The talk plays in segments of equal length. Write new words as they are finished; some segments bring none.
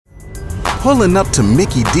Pulling up to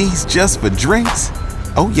Mickey D's just for drinks?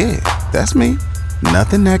 Oh yeah, that's me.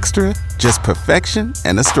 Nothing extra, just perfection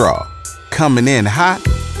and a straw. Coming in hot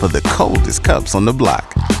for the coldest cups on the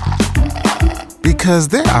block. Because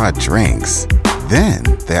there are drinks. Then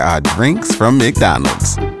there are drinks from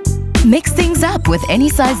McDonald's. Mix things up with any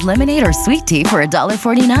size lemonade or sweet tea for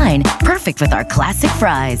 $1.49. Perfect with our classic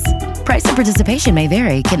fries. Price and participation may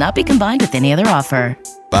vary. Cannot be combined with any other offer.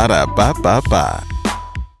 Ba-da-ba-ba-ba.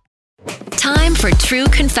 Time for True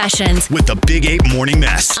Confessions with the Big 8 Morning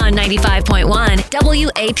Mess on 95.1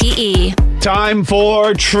 WAPE. Time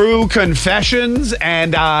for True Confessions,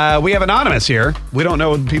 and we have Anonymous here. We don't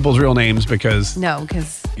know people's real names because... No,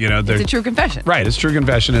 because it's a true confession. Right, it's true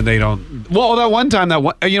confession, and they don't... Well, that one time,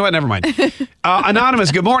 you know what, never mind.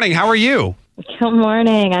 Anonymous, good morning. How are you? Good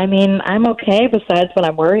morning. I mean, I'm okay besides what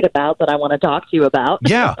I'm worried about that I want to talk to you about.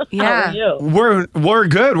 Yeah. Yeah. How are you? We're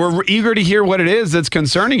good. We're eager to hear what it is that's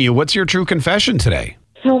concerning you. What's your true confession today?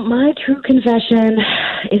 So my true confession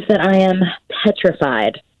is that I am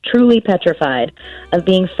petrified, truly petrified, of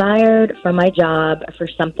being fired from my job for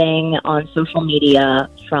something on social media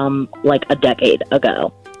from like a decade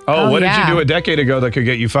ago. Oh, what did yeah. you do a decade ago that could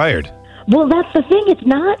get you fired? Well, that's the thing. It's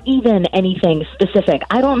not even anything specific.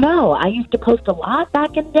 I don't know. I used to post a lot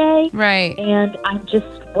back in the day. Right. And I'm just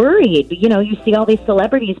worried. You know, you see all these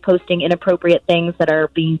celebrities posting inappropriate things that are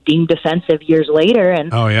being deemed offensive years later.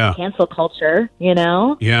 And Oh, yeah. cancel culture, you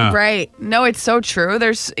know? Yeah. Right. No, it's so true.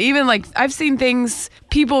 There's even like I've seen things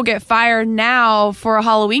people get fired now for a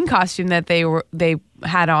Halloween costume that they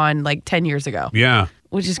had on like 10 years ago, Yeah.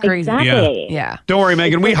 which is crazy. Exactly. Yeah. Don't worry,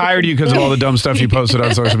 Megan. We hired you because of all the dumb stuff you posted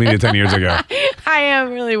on social media 10 years ago. I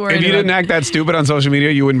am really worried. If you didn't act that stupid on social media,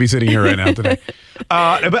 you wouldn't be sitting here right now today.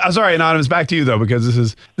 But sorry, Anonymous, back to you though, because this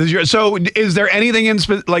is your. So, is there anything in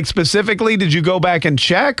specifically? Did you go back and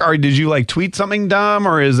check, or did you like tweet something dumb,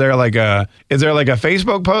 or is there like a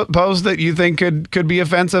Facebook post that you think could be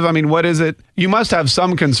offensive? I mean, what is it? You must have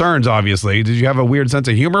some concerns, obviously. Did you have a weird sense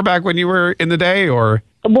of humor back when you were in the day, or?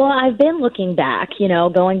 Well, I've been looking back,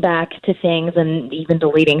 going back to things and even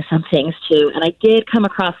deleting some things too. And I did come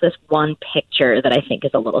across this one picture that I think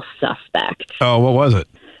is a little suspect. Oh, what was it?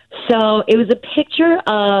 So it was a picture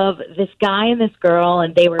of this guy and this girl,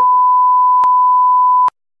 and they were...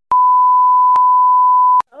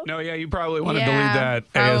 No, yeah, you probably want to Yeah, delete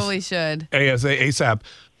that. probably should. ASAP.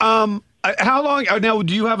 How long now?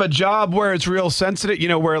 Do you have a job where it's real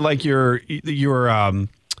sensitive? Where like your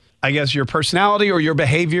I guess your personality or your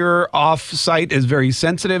behavior off-site is very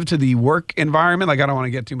sensitive to the work environment. Like, I don't want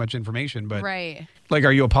to get too much information, but Right. like,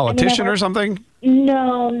 are you a politician or something?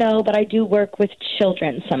 No, but I do work with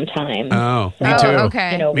children sometimes. Oh, me Oh, too.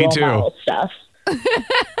 okay. Me role too. model stuff.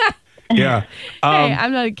 Yeah. Hey,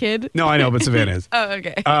 I'm not a kid. No, I know, but Savannah is. Oh,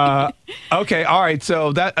 okay. Okay. All right.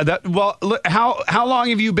 So well, look, how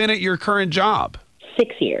long have you been at your current job?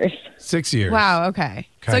 6 years. 6 years. Wow. Okay.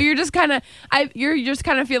 So you're just kind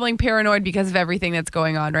of feeling paranoid because of everything that's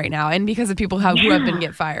going on right now, and because of people who have been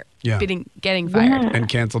getting fired. Yeah. And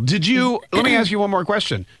canceled. Let me ask you one more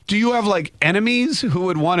question. Do you have like enemies who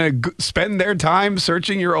would want to spend their time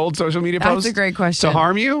searching your old social media posts? That's a great question. To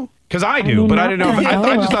harm you? Because I do, but I didn't know.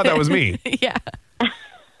 I just thought that was me. Yeah.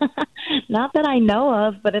 Not that I know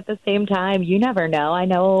of, but at the same time, you never know. I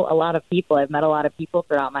know a lot of people. I've met a lot of people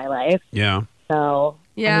throughout my life. Yeah. So,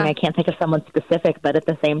 Yeah. I mean, I can't think of someone specific, but at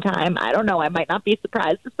the same time, I don't know. I might not be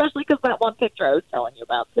surprised, especially because that one picture I was telling you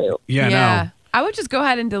about, too. Yeah. No. I would just go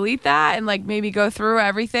ahead and delete that and like maybe go through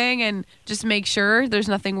everything and just make sure there's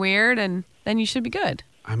nothing weird, and then you should be good.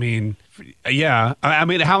 I mean, yeah.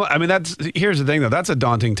 Here's the thing though. That's a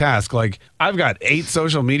daunting task. Like, I've got 8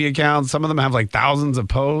 social media accounts. Some of them have like thousands of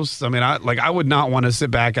posts. I mean, I would not want to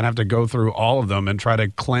sit back and have to go through all of them and try to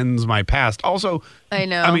cleanse my past. Also, I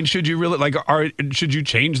know. I mean, should you really should you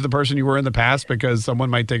change the person you were in the past because someone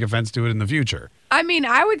might take offense to it in the future? I mean,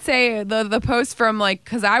 I would say the post from like,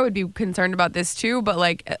 because I would be concerned about this too, but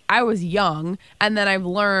like I was young and then I've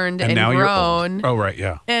learned and now grown. You're old. Oh, right,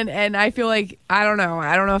 yeah. And I feel like, I don't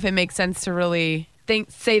know if it makes sense to really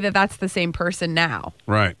say that that's the same person now.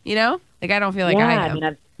 Right. Like I don't feel like I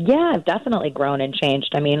am. I've definitely grown and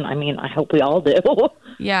changed. I mean, I hope we all do.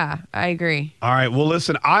 Yeah, I agree. All right. Well,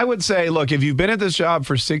 listen, I would say, look, if you've been at this job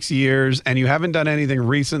for 6 years and you haven't done anything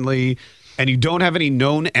recently and you don't have any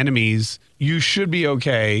known enemies, you should be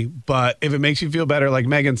okay. But if it makes you feel better, like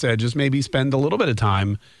Megan said, just maybe spend a little bit of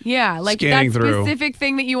time. Yeah, like scanning that through. specific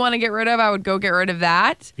thing that you want to get rid of, I would go get rid of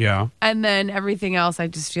that. Yeah. And then everything else, I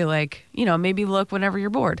just feel like, maybe look whenever you're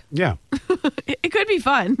bored. Yeah. It could be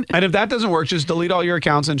fun. And if that doesn't work, just delete all your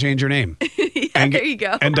accounts and change your name. Yeah, there you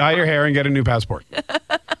go. And dye your hair and get a new passport.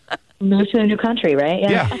 move to a new country, right?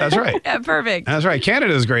 Yeah, that's right. Yeah, perfect. That's right.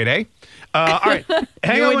 Canada's great, eh? All right.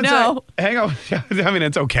 Hang on one know. sec. Hang on. I mean,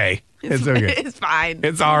 it's okay. It's okay. It's fine.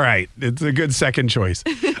 It's all right. It's a good second choice.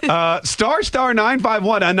 Star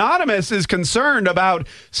 951 Anonymous is concerned about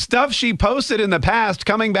stuff she posted in the past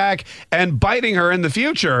coming back and biting her in the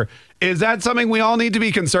future. Is that something we all need to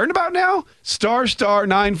be concerned about now? Star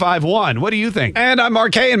 951. What do you think? And I'm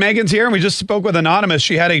Mark K, and Megan's here, and we just spoke with Anonymous.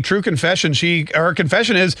 She had a true confession. Her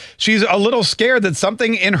confession is she's a little scared that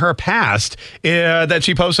something in her past that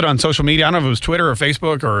she posted on social media, I don't know if it was Twitter or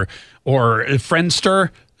Facebook or Friendster.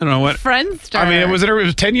 I don't know what. Friendster. I mean, it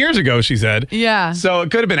was 10 years ago, she said. Yeah. So it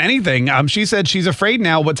could have been anything. She said she's afraid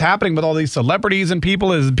now what's happening with all these celebrities and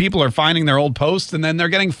people is people are finding their old posts and then they're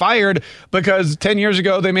getting fired because 10 years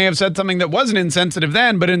ago they may have said something that wasn't insensitive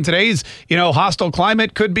then, but in today's, hostile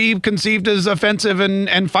climate could be conceived as offensive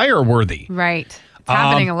and fire-worthy. Right. It's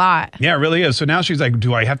happening a lot. Yeah, it really is. So now she's like,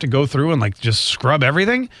 do I have to go through and just scrub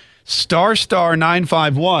everything? Star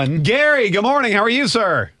 951. Gary, good morning. How are you,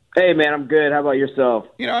 sir? Hey, man, I'm good. How about yourself?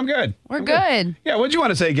 I'm good. We're good. Yeah, what'd you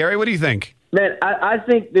want to say, Gary? What do you think? Man, I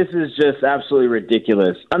think this is just absolutely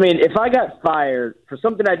ridiculous. I mean, if I got fired for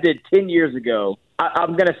something I did 10 years ago,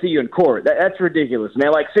 I'm going to see you in court. That's ridiculous,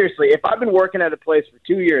 man. Like, seriously, if I've been working at a place for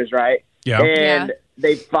 2 years, right? Yeah. And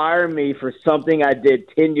they fire me for something I did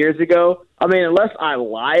 10 years ago, I mean, unless I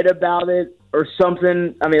lied about it or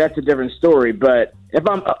something, I mean, that's a different story. But if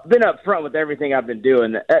I've been upfront with everything I've been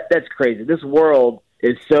doing, that's crazy. This world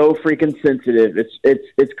is so freaking sensitive.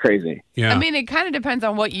 It's crazy. Yeah. I mean, it kind of depends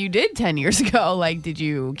on what you did 10 years ago. Like, did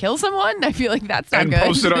you kill someone? I feel like that's not and good. And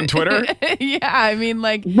post it on Twitter? Yeah, I mean,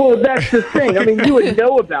 like... Well, that's the thing. I mean, you would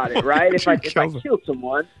know about it, right? If I killed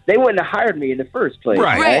someone, they wouldn't have hired me in the first place.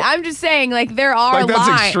 Right. I'm just saying, like, there are that's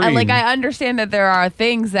lines. extreme. Like, I understand that there are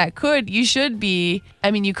things that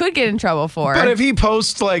you could get in trouble for. But if he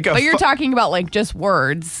posts like But you're talking about, like, just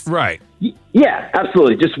words. Right. Yeah,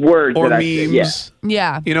 absolutely. Just words. Or that memes.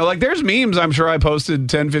 Yeah. There's memes I'm sure I posted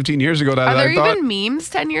 10, 15 years ago that Are there I thought... even memes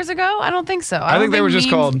 10 years ago? I don't think so. I think they were just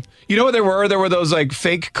called... You know what they were? There were those like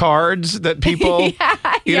fake cards that people...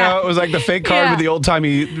 it was like the fake card with the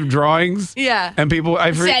old-timey drawings. Yeah. And people...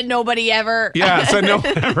 Said nobody ever. Yeah, said no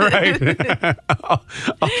right.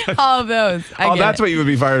 All of those. That's what you would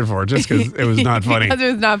be fired for, just because it was not funny. Because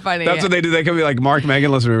it was not funny. That's what they do. They could be like, Mark,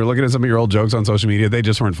 Megan, listen, we were looking at some of your old jokes on social media. They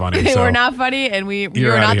just weren't funny. They were not funny, and you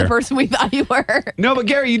were not the person we thought you were. No, but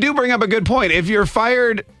Gary, you do bring up a good point. If you're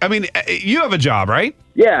fired, I mean, you have a job, right?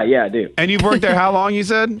 Yeah, I do. And you've worked there how long, you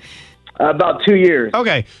said? About 2 years.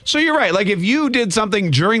 Okay, so you're right. Like, if you did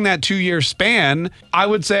something during that 2-year span, I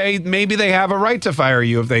would say maybe they have a right to fire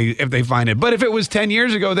you if they find it. But if it was 10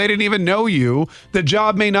 years ago, they didn't even know you, the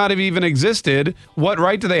job may not have even existed. What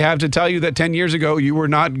right do they have to tell you that 10 years ago you were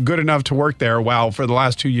not good enough to work there while for the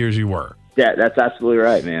last 2 years you were? Yeah, that's absolutely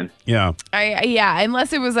right, man. Yeah.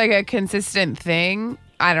 Unless it was like a consistent thing,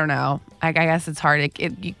 I don't know. I guess it's hard.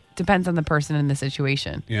 It depends on the person and the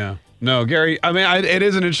situation. Yeah. No, Gary, I mean, it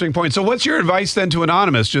is an interesting point. So what's your advice then to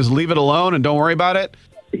Anonymous? Just leave it alone and don't worry about it?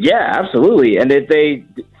 Yeah, absolutely. And if they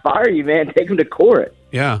fire you, man, take them to court.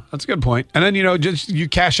 Yeah, that's a good point. And then, you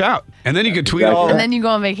cash out. And then you could tweet And then you go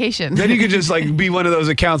on vacation. Then you could just be one of those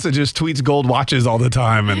accounts that just tweets gold watches all the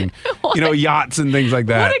time and, yachts and things like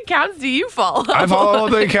that. What accounts do you follow? I follow all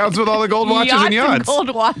the accounts with all the gold watches and yachts. And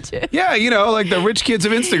gold watches. Yeah, like the rich kids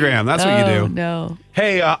of Instagram. That's what you do. No.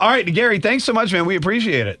 Hey, all right, Gary, thanks so much, man. We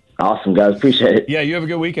appreciate it. Awesome, guys. Appreciate it. Yeah, you have a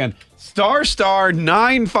good weekend. Star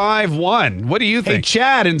 951. What do you think? Hey,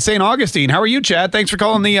 Chad in St. Augustine. How are you, Chad? Thanks for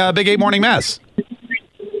calling the Big 8 Morning Mess.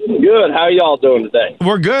 Good. How are y'all doing today?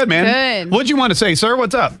 We're good, man. Good. What'd you want to say, sir?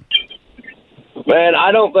 What's up? Man,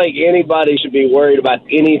 I don't think anybody should be worried about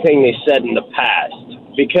anything they said in the past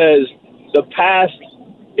because the past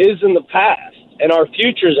is in the past and our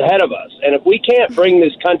future is ahead of us. And if we can't bring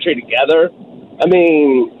this country together, I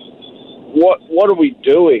mean, what are we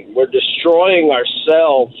doing? We're destroying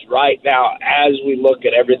ourselves right now as we look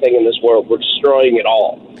at everything in this world. We're destroying it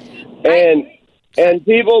all. And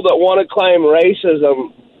people that want to claim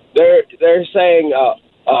racism, they're saying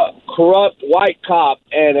corrupt white cop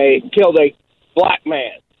and killed a black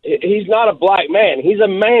man. He's not a black man. He's a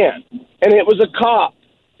man. And it was a cop.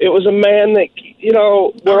 It was a man that,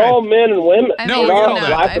 we're all men and women.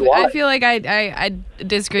 I feel like I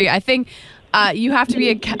disagree. I think you have to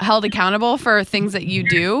be held accountable for things that you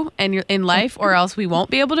do and you're in life, or else we won't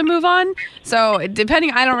be able to move on. So I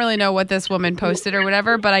don't really know what this woman posted or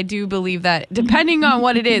whatever, but I do believe that depending on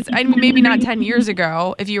what it is, I mean, maybe not 10 years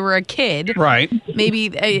ago, if you were a kid, right?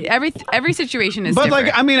 Maybe every situation is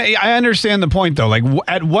different. But I understand the point though. Like,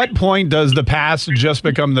 at what point does the past just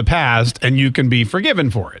become the past and you can be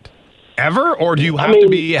forgiven for it? ever? Or do you have to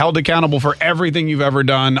be held accountable for everything you've ever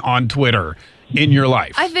done on Twitter in your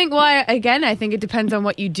life? I think, I think it depends on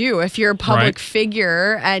what you do. If you're a public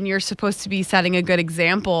figure and you're supposed to be setting a good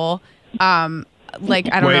example, I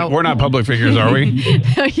don't know. We're not public figures, are we?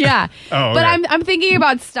 Yeah. Oh, okay. But I'm thinking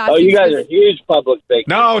about Stassi. Oh, you guys are huge public figures.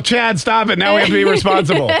 No, Chad, stop it. Now we have to be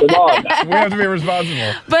responsible. Come on. We have to be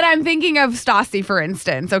responsible. But I'm thinking of Stassi, for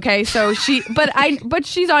instance. Okay, so but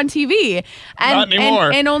she's on TV, and Not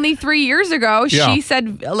anymore. And only 3 years ago, she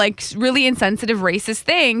said like really insensitive, racist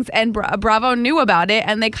things, and Bravo knew about it,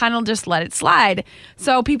 and they kind of just let it slide.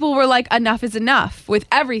 So people were like, enough is enough with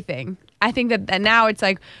everything. I think that now it's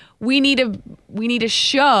like, we need to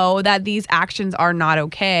show that these actions are not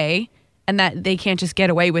okay and that they can't just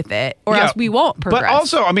get away with it, or else we won't progress. But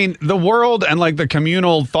also, I mean, the world and like the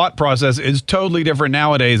communal thought process is totally different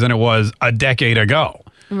nowadays than it was a decade ago.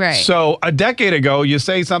 Right. So a decade ago, you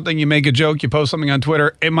say something, you make a joke, you post something on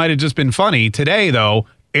Twitter, it might have just been funny. Today, though,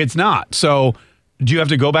 it's not. So do you have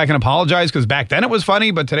to go back and apologize because back then it was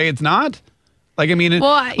funny, but today it's not? Like, I mean,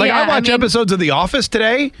 I watch episodes of The Office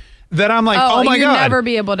today that I'm like, oh my God. You'll never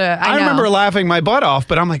be able to. I remember laughing my butt off,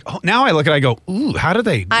 but I'm like, oh, now I look at it, I go, ooh, how did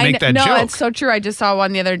they make that joke? No, it's so true. I just saw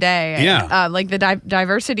one the other day. Yeah. Like the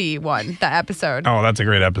diversity one, that episode. Oh, that's a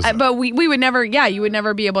great episode. But we would never, you would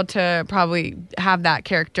never be able to probably have that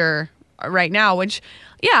character right now, which,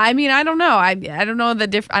 I mean, I don't know. I don't know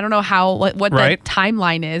I don't know how, what the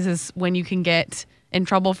timeline is when you can get in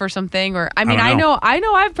trouble for something, or, I mean, I know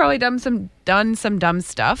I've probably done some dumb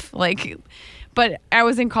stuff, like, but I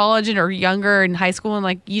was in college or younger in high school, and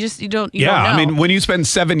like you don't know. I mean, when you spend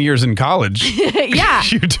 7 years in college,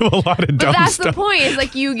 you do a lot of dumb stuff. But that's the point. Is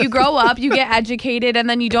like you grow up, you get educated, and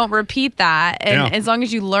then you don't repeat that. And as long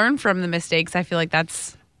as you learn from the mistakes, I feel like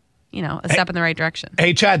that's a step in the right direction.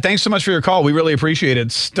 Hey, Chad, thanks so much for your call. We really appreciate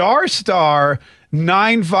it. Star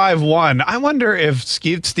 951. I wonder if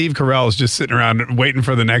Steve Carell is just sitting around waiting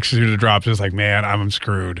for the next shoe to drop, just like, man, I'm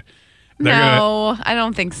screwed. I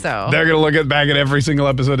don't think so. They're going to look back at every single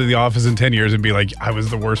episode of The Office in 10 years and be like, I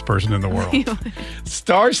was the worst person in the world.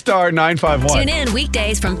 Star 951. Tune in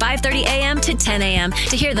weekdays from 5:30 a.m. to 10 a.m.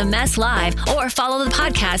 to hear The Mess live or follow the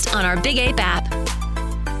podcast on our Big Ape app.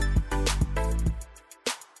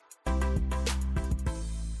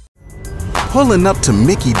 Pulling up to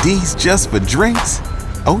Mickey D's just for drinks?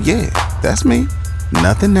 Oh yeah, that's me.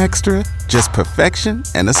 Nothing extra, just perfection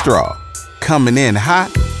and a straw. Coming in hot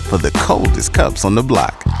for the coldest cups on the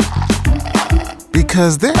block.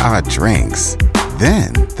 Because there are drinks.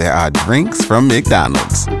 Then there are drinks from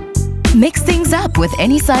McDonald's. Mix things up with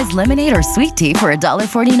any size lemonade or sweet tea for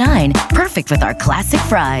 $1.49. Perfect with our classic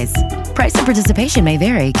fries. Price and participation may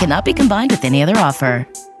vary. Cannot be combined with any other offer.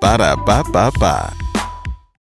 Ba-da-ba-ba-ba.